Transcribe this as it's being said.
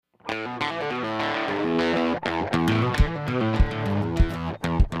Hey,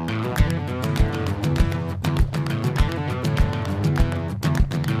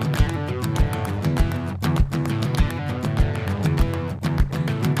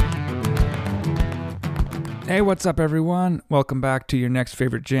 what's up, everyone? Welcome back to your next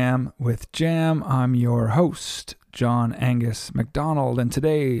favorite jam with Jam. I'm your host, John Angus McDonald, and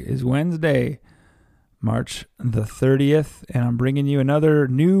today is Wednesday, March the 30th, and I'm bringing you another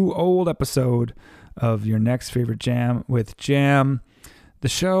new old episode of your next favorite jam with Jam, the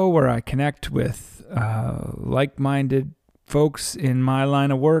show where I connect with like-minded folks in my line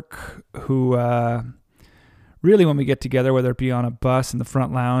of work who really, when we get together, whether it be on a bus in the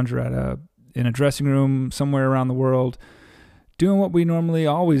front lounge or in a dressing room somewhere around the world, doing what we normally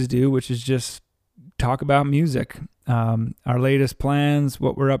always do, which is just talk about music, our latest plans,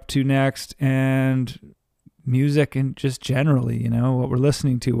 what we're up to next, and music and just generally, what we're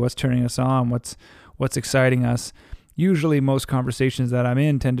listening to, what's turning us on, what's exciting us. Usually most conversations that I'm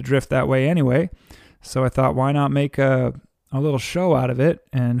in tend to drift that way anyway. So I thought, why not make a little show out of it,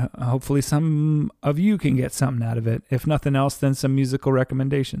 and hopefully some of you can get something out of it. If nothing else, then some musical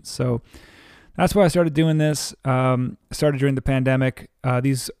recommendations. So that's why I started doing this. Started during the pandemic.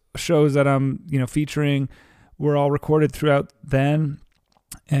 These shows that I'm, featuring were all recorded throughout then,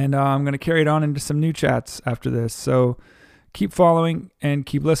 and I'm going to carry it on into some new chats after this. So keep following and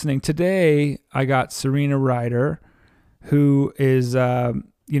keep listening. Today, I got Serena Ryder, who is, a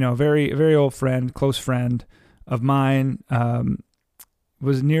very, very old friend, close friend of mine.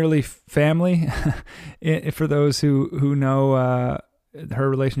 Was nearly family for those who know her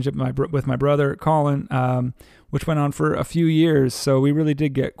relationship with my brother Colin, which went on for a few years. So we really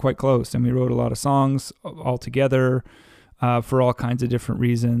did get quite close, and we wrote a lot of songs all together for all kinds of different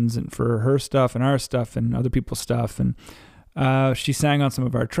reasons, and for her stuff and our stuff and other people's stuff. And she sang on some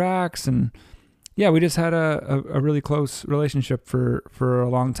of our tracks, and yeah, we just had a really close relationship for a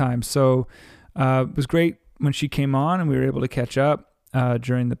long time. So it was great when she came on, and we were able to catch up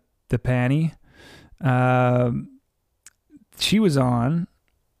during the panny. She was on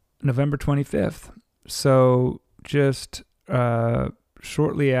November 25th. So just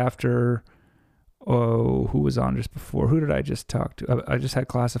shortly after, who was on just before? Who did I just talk to? I just had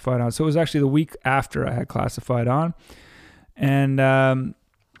Classified on. So it was actually the week after I had Classified on. And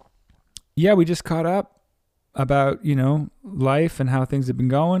we just caught up about, life and how things have been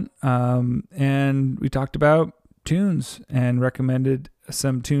going. And we talked about tunes and recommended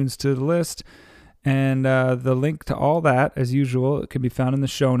some tunes to the list. And the link to all that, as usual, it can be found in the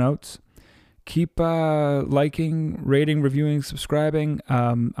show notes. Keep liking, rating, reviewing, subscribing.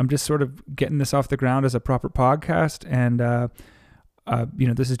 I'm just sort of getting this off the ground as a proper podcast. And,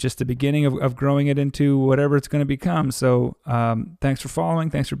 this is just the beginning of growing it into whatever it's going to become. So thanks for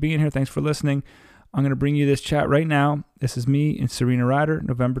following. Thanks for being here. Thanks for listening. I'm going to bring you this chat right now. This is me and Serena Ryder,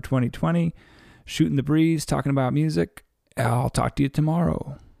 November 2020, shooting the breeze, talking about music. I'll talk to you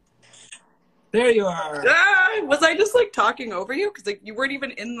tomorrow. There you are. Was I just talking over you? Because you weren't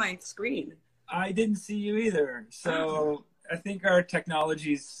even in my screen. I didn't see you either. So I think our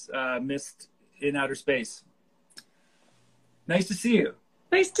technology's missed in outer space. Nice to see you.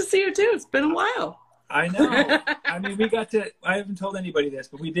 Nice to see you too. It's been a while. I know. I mean, I haven't told anybody this,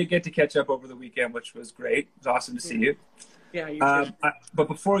 but we did get to catch up over the weekend, which was great. It was awesome to see you. Yeah, you too. But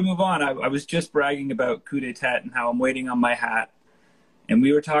before we move on, I was just bragging about Coup d'etat and how I'm waiting on my hat. And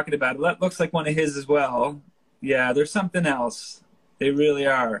we were talking about it. That looks like one of his as well. Yeah, there's something else. They really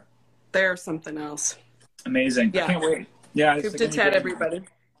are. They're something else. Amazing. Yeah. I can't wait. Yeah. Coup d'etat, everybody.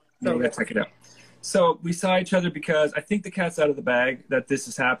 So let's check it out. So we saw each other because I think the cat's out of the bag that this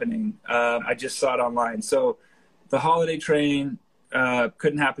is happening. I just saw it online. So the holiday train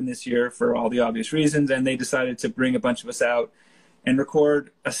couldn't happen this year for all the obvious reasons, and they decided to bring a bunch of us out and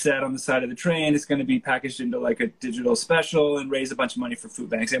record a set on the side of the train. It's going to be packaged into a digital special and raise a bunch of money for food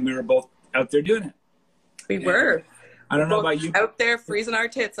banks. And we were both out there doing it. We were. I don't know about you. Out there freezing our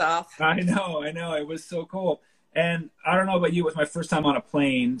tits off. I know. It was so cool. And I don't know about you. It was my first time on a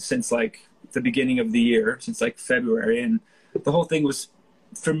plane since the beginning of the year, since February. And the whole thing was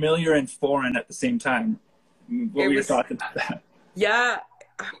familiar and foreign at the same time. What were your thoughts about that? Yeah.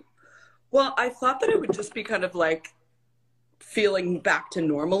 Well, I thought that it would just be kind of feeling back to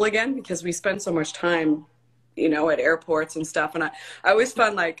normal again, because we spend so much time, at airports and stuff. And I always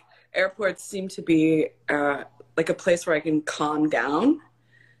found airports seem to be a place where I can calm down.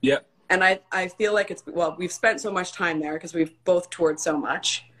 Yep. And I feel like we've spent so much time there because we've both toured so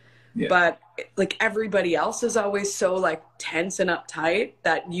much. Yeah. But like everybody else is always so like tense and uptight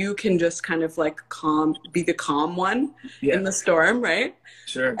that you can just kind of like be the calm one in the storm, right?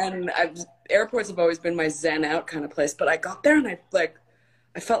 Sure. And airports have always been my zen out kind of place, but I got there and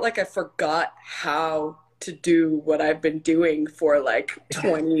I felt like I forgot how to do what I've been doing for like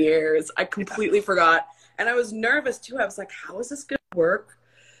 20 years. I completely forgot. And I was nervous too. I was like, how is this going to work?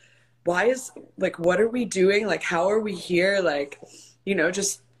 What are we doing? Like, how are we here? Like, you know,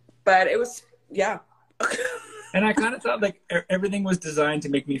 but it was, yeah. And I kind of thought like everything was designed to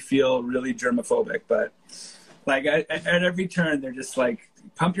make me feel really germophobic, but like at every turn, they're just like,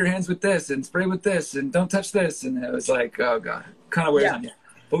 pump your hands with this and spray with this and don't touch this. And it was like, oh God, kind of weird on you.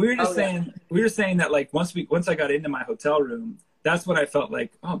 But we were saying that like once I got into my hotel room, that's what I felt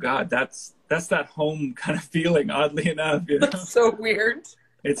like, oh God, that's that home kind of feeling, oddly enough. You know? That's so weird.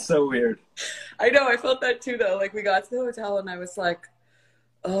 It's so weird. I know, I felt that too though. Like we got to the hotel and I was like,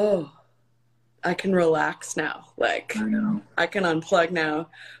 oh, I can relax now. Like I know. I can unplug now.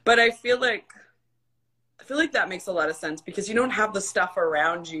 But I feel like that makes a lot of sense because you don't have the stuff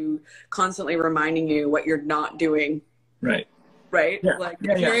around you constantly reminding you what you're not doing. Right. Right? Yeah. Like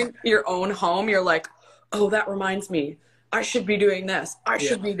if you're in your own home, you're like, oh, that reminds me. I should be doing this. I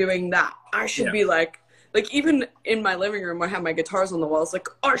should be doing that. I should be like even in my living room, I have my guitars on the walls. Like,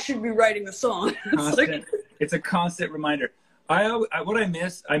 I should be writing a song. It's a constant reminder. What I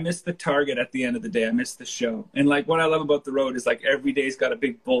miss the target at the end of the day. I miss the show. And like what I love about the road is like every day's got a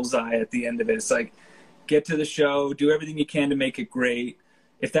big bullseye at the end of it. It's like get to the show, do everything you can to make it great.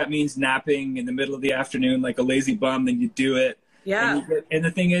 If that means napping in the middle of the afternoon like a lazy bum, then you do it. Yeah. And the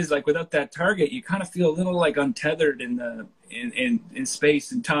thing is, like without that target, you kind of feel a little like untethered in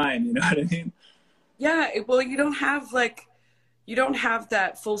space and time. You know what I mean? Yeah. Well, you don't have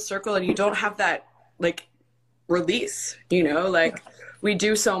that full circle, and you don't have that like release. You know, like we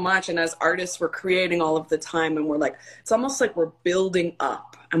do so much, and as artists, we're creating all of the time, and we're like, it's almost like we're building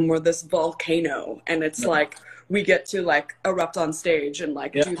up, and we're this volcano, and it's like we get to like erupt on stage and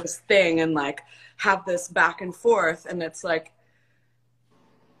like do this thing and like have this back and forth, and it's like,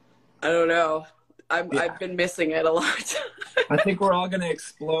 I don't know. I've been missing it a lot. I think we're all going to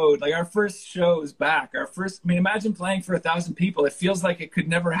explode. Like our first show is back. Imagine playing for 1,000 people. It feels like it could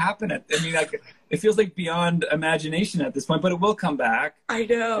never happen. Like it feels like beyond imagination at this point, but it will come back. I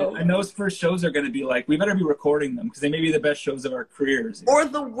know. And those first shows are going to be like, we better be recording them because they may be the best shows of our careers. Or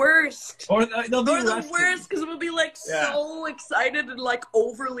the worst. Or they'll be the worst because we'll be like so excited and like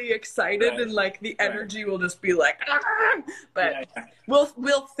overly excited and like the energy will just be like, but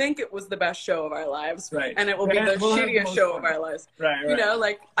we'll think it was the best show of our lives. Right. And it will be the shittiest show of our lives. Right. You know,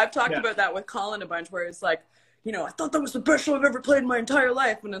 like I've talked about that with Colin a bunch where it's like, you know, I thought that was the best show I've ever played in my entire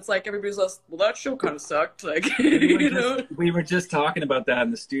life. And it's like, everybody's like, well, that show kind of sucked. Like, we were just talking about that in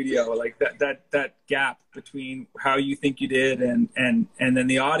the studio, like that gap between how you think you did and then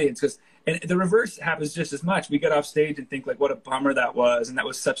the audience. And the reverse happens just as much. We get off stage and think like, what a bummer that was. And that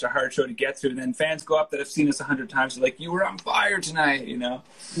was such a hard show to get through. And then fans go up that have seen us 100 times. They're like, you were on fire tonight, you know?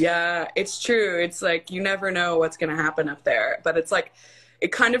 Yeah, it's true. It's like, you never know what's going to happen up there. But it's like,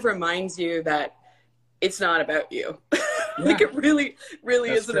 it kind of reminds you that it's not about you. Like it really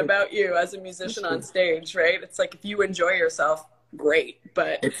isn't about you as a musician on stage, right? It's like if you enjoy yourself, great.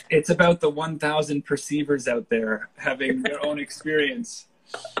 But it's about the 1,000 perceivers out there having their own experience.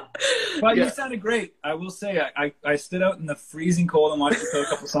 But you sounded great. I will say I stood out in the freezing cold and watched you play a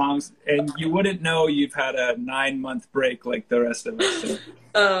couple songs, and you wouldn't know you've had a 9-month break like the rest of us.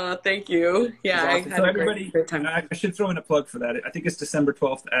 So. Thank you. Yeah, awesome. I had a great time. I should throw in a plug for that. I think it's December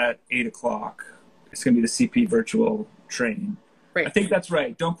 12th at 8:00. It's going to be the CP virtual training. Right. I think that's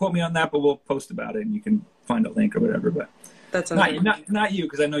right. Don't quote me on that, but we'll post about it and you can find a link or whatever. But that's not you,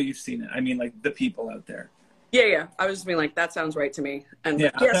 because I know you've seen it. I mean, like the people out there. Yeah. I was just being like, that sounds right to me. And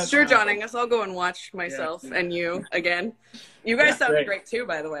yes, sure, John. I guess I'll go and watch myself and you again. You guys sounded great too,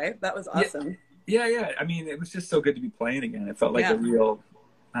 by the way. That was awesome. Yeah. I mean, it was just so good to be playing again. It felt like a real,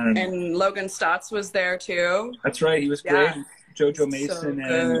 I don't know. And Logan Stotts was there too. That's right. He was great. Jojo Mason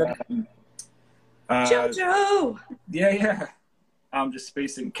and Jojo. Yeah. I'm just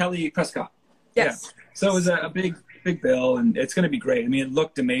spacing. Kelly Prescott. Yes. Yeah. So it was a big bill, and it's going to be great. I mean, it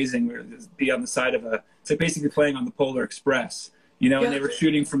looked amazing. We're be on the side of it's like basically playing on the Polar Express, you know, and they were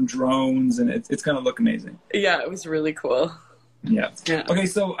shooting from drones, and it's going to look amazing. Yeah, it was really cool. Yeah. Okay,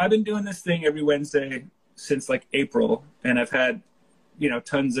 so I've been doing this thing every Wednesday since like April, and I've had, you know,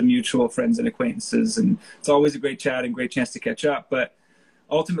 tons of mutual friends and acquaintances, and it's always a great chat and great chance to catch up. But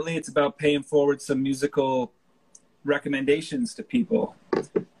ultimately, it's about paying forward some musical recommendations to people.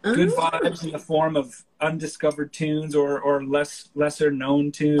 good Oh. vibes in the form of undiscovered tunes or lesser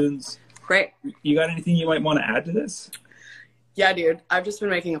known tunes. Great. You got anything you might want to add to this? Yeah, dude. I've just been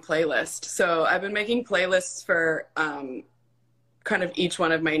making a playlist. So I've been making playlists for kind of each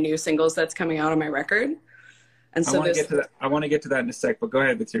one of my new singles that's coming out on my record. And so I want to get to that in a sec, but go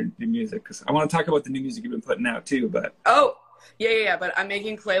ahead with your new music, because I want to talk about the new music you've been putting out too. But yeah. But I'm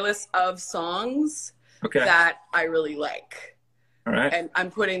making playlists of songs okay, that I really like. all right, And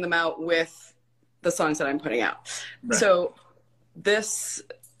I'm putting them out with the songs that I'm putting out. Right. So this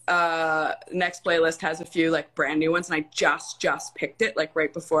next playlist has a few like brand new ones, and I just picked it like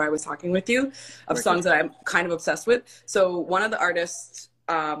right before I was talking with you of songs that I'm kind of obsessed with. So one of the artists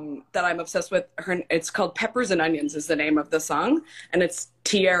that I'm obsessed with, it's called Peppers and Onions is the name of the song, and it's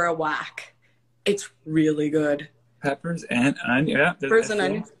Tierra Whack. It's really good. Peppers and Onions. Yeah, Peppers and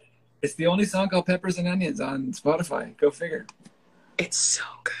Onions. It's the only song called Peppers and Onions on Spotify. Go figure. It's so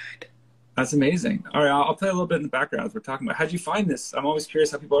good. That's amazing. All right, I'll play a little bit in the background as we're talking about. How'd you find this? I'm always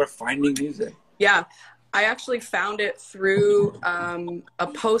curious how people are finding music. Yeah, I actually found it through a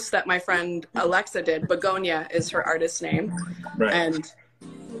post that my friend Alexa did. Begonia is her artist name. Right. And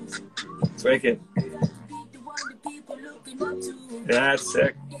it's wicked. Yeah, that's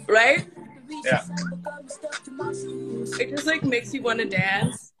sick. Right? Yeah. It just like makes you want to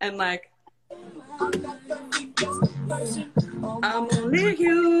dance and like I'm only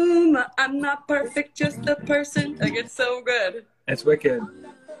human. I'm not perfect, just a person. Like it's so good. It's wicked.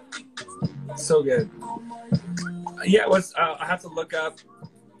 So good. Yeah, I have to look up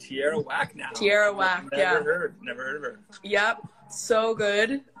Tierra Whack now. Tierra Whack, Never heard of her. Yep, so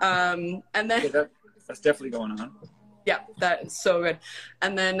good. And then Yeah, that's definitely going on. yeah, that is so good.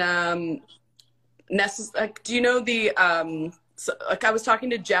 And then do you know the so, like I was talking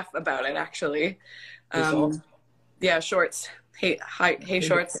to Jeff about it actually. Yeah, Shorts. Hey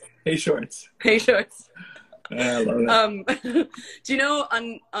Shorts. Hey Shorts. Hey Shorts. I love that. Do you know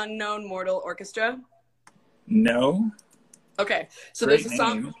Unknown Mortal Orchestra? No. Okay, so Great there's a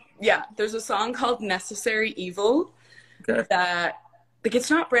song. name. Yeah, there's a song called "Necessary Evil" Okay. that like it's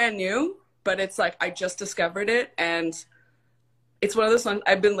not brand new, but it's like I just discovered it, and it's one of those songs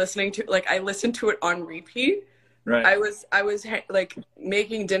I've been listening to. Like I listened to it on repeat. Right. I was like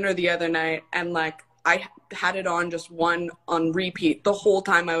making dinner the other night, and like I had it on just on repeat the whole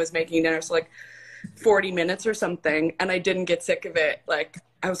time I was making dinner. So like 40 minutes or something, and I didn't get sick of it. Like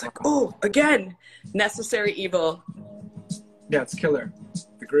I was like, oh, again, Necessary Evil. Yeah, it's killer.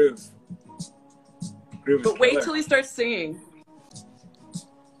 The groove. Groove is But wait killer. till he starts singing.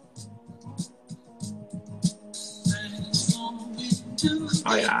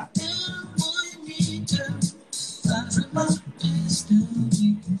 Oh yeah.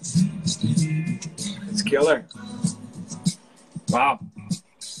 It's killer. Wow.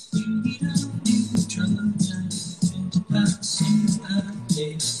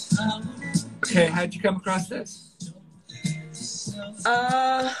 Okay, how'd you come across this?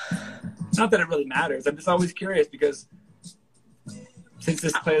 Not that it really matters. I'm just always curious because since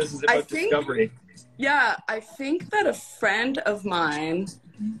this playlist is about discovery. Yeah, I think that a friend of mine,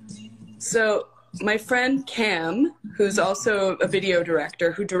 so my friend Cam, who's also a video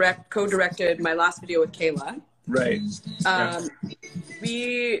director, who co-directed my last video with Kayla. Right.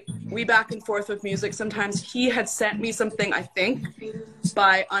 We back and forth with music. Sometimes he had sent me something, I think,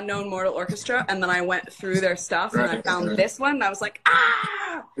 by Unknown Mortal Orchestra, and then I went through their stuff and I found this one, and I was like,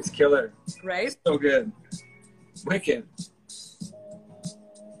 ah! It's killer. Right? So good. Wicked.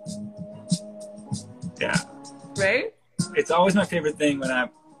 Yeah. Right? It's always my favorite thing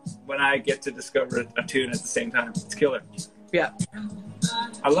when I get to discover a tune at the same time. It's killer. Yeah.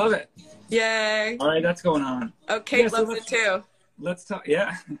 I love it. Yay. All right, that's going on. Oh, Kate loves it too. Let's talk.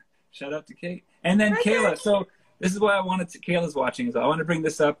 Yeah. Shout out to Kate. And then Kayla. So this is why I wanted to, Kayla's watching as well. I want to bring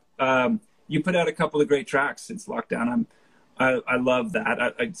this up. You put out a couple of great tracks since lockdown. I love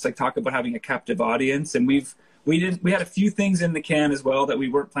that. It's like talk about having a captive audience. And we had a few things in the can as well that we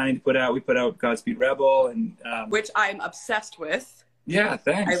weren't planning to put out. We put out Godspeed Rebel and which I'm obsessed with. Yeah,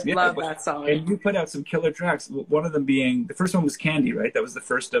 thanks. I love that song. And you put out some killer tracks. One of them being, the first one was Candy, right? That was the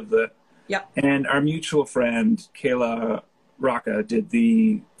first of the. Yeah. And our mutual friend, Kayla Rocca, did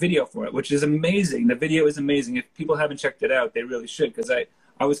the video for it, which is amazing. The video is amazing. If people haven't checked it out, they really should, because I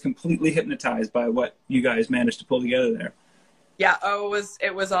was completely hypnotized by what you guys managed to pull together there. Yeah,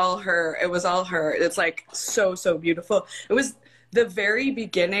 it was all her. It was all her. It's like so beautiful. It was the very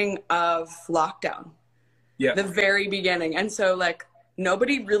beginning of lockdown. Yeah. The very beginning. And so like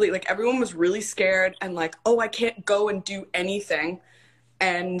nobody really, like everyone was really scared and like, oh, I can't go and do anything.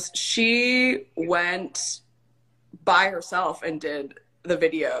 And she went by herself and did the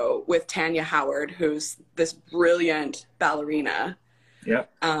video with Tanya Howard, who's this brilliant ballerina. Yeah.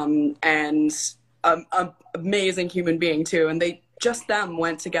 And amazing human being too. And them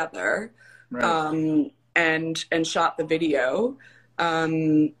went together, Right. and shot the video,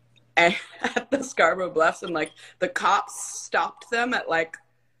 at the Scarborough Bluffs, and like the cops stopped them at like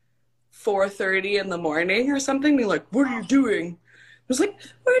 4:30 in the morning or something. They're like, "What are you doing?" I was like,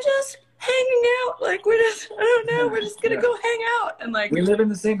 "We're just hanging out. Like, I don't know, we're just gonna go hang out." And like, we live in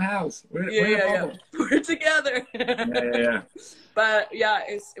the same house. We're we're together. Yeah. But yeah,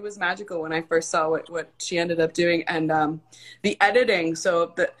 it was magical when I first saw what she ended up doing, and the editing.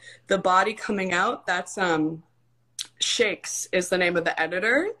 So the body coming out, that's Shakes is the name of the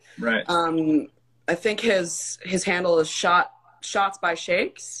editor. Right. I think his handle is Shots by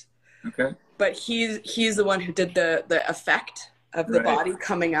Shakes. Okay. But he's the one who did the effect of the body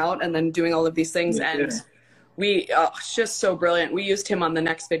coming out and then doing all of these things. Yeah. And it's just so brilliant. We used him on the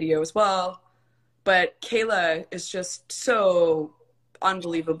next video as well. But Kayla is just so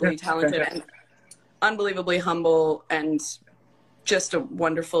unbelievably talented and unbelievably humble and just a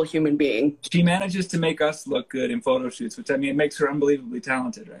wonderful human being. She manages to make us look good in photo shoots, which, I mean, it makes her unbelievably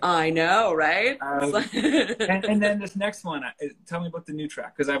talented, right? I know, right? And then this next one, tell me about the new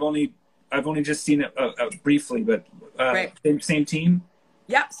track, because I've only just seen it briefly, but same team?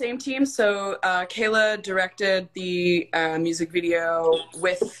 Yeah, same team. So Kayla directed the music video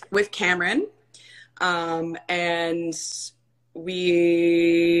with Cameron, and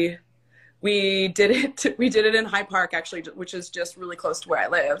we did it in High Park, actually, which is just really close to where I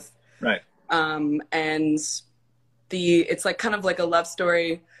live. Right. And it's like kind of like a love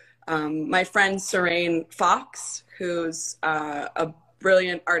story. My friend Serena Fox, who's a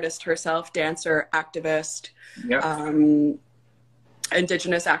brilliant artist herself, dancer, activist,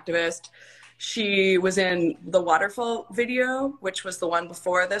 Indigenous activist. She was in the Waterfall video, which was the one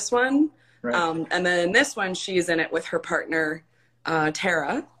before this one. Right. And then in this one, she's in it with her partner,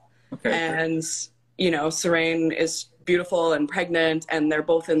 Tara. Okay. And, you know, Serene is beautiful and pregnant, and they're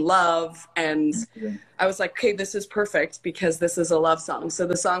both in love. And I was like, okay, this is perfect because this is a love song. So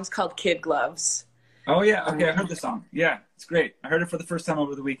the song's called Kid Gloves. Oh, yeah. Okay, I heard the song. Yeah, it's great. I heard it for the first time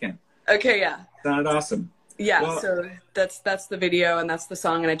over the weekend. Okay, yeah. Sounded awesome. Yeah, well, so that's the video and that's the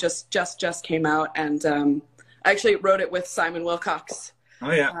song, and it just came out. And I actually wrote it with Simon Wilcox.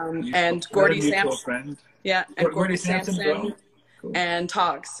 Oh, yeah. And Gordy Sampson. Yeah, and Gordy Sampson cool. And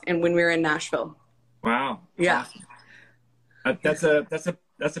Togs, and when we were in Nashville. Wow. Yeah. Awesome.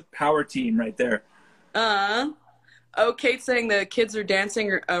 That's a power team right there. Oh, Kate's saying the kids are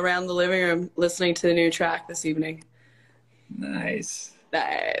dancing around the living room listening to the new track this evening. Nice.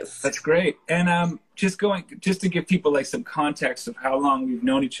 That's great. And just to give people like some context of how long we've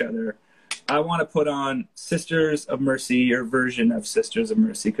known each other, I want to put on Sisters of Mercy, your version of Sisters of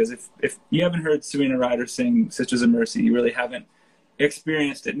Mercy, because if you haven't heard Serena Ryder sing Sisters of Mercy, you really haven't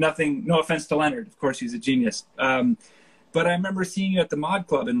experienced it. No offense to Leonard, of course he's a genius. But I remember seeing you at the Mod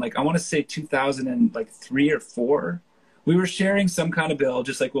Club in, like, I want to say 2003 or 4. We were sharing some kind of bill,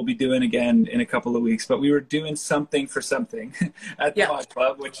 just like we'll be doing again in a couple of weeks. But we were doing something for something at the Mod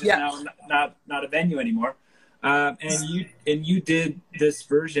Club, which is now not a venue anymore. And you did this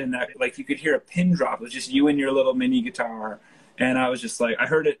version that, like, you could hear a pin drop. It was just you and your little mini guitar, and I was just like, I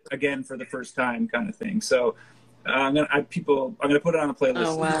heard it again for the first time, kind of thing. So I'm gonna put it on a playlist.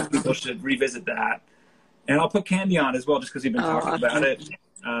 Oh, wow. People should revisit that. And I'll put Candy on as well, just because we've been talking about it.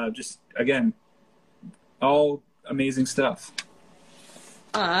 Just, again, all amazing stuff.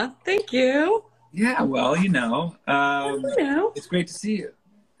 Thank you. Yeah, well, it's great to see you.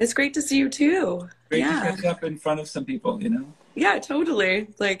 It's great to see you, too. Great to catch up in front of some people, Yeah, totally.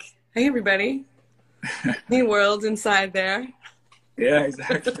 Like, hey, everybody. Hey, world inside there. Yeah,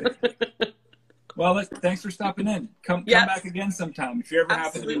 exactly. Well, thanks for stopping in. Come back again sometime. If you ever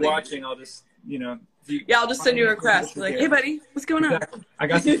happen to be watching, I'll just, I'll just send you a request. Like, hey, buddy, what's going on? I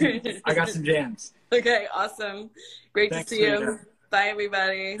got some jams. Okay, awesome. Great to see you. Bye,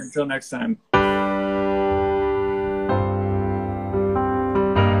 everybody. Until next time.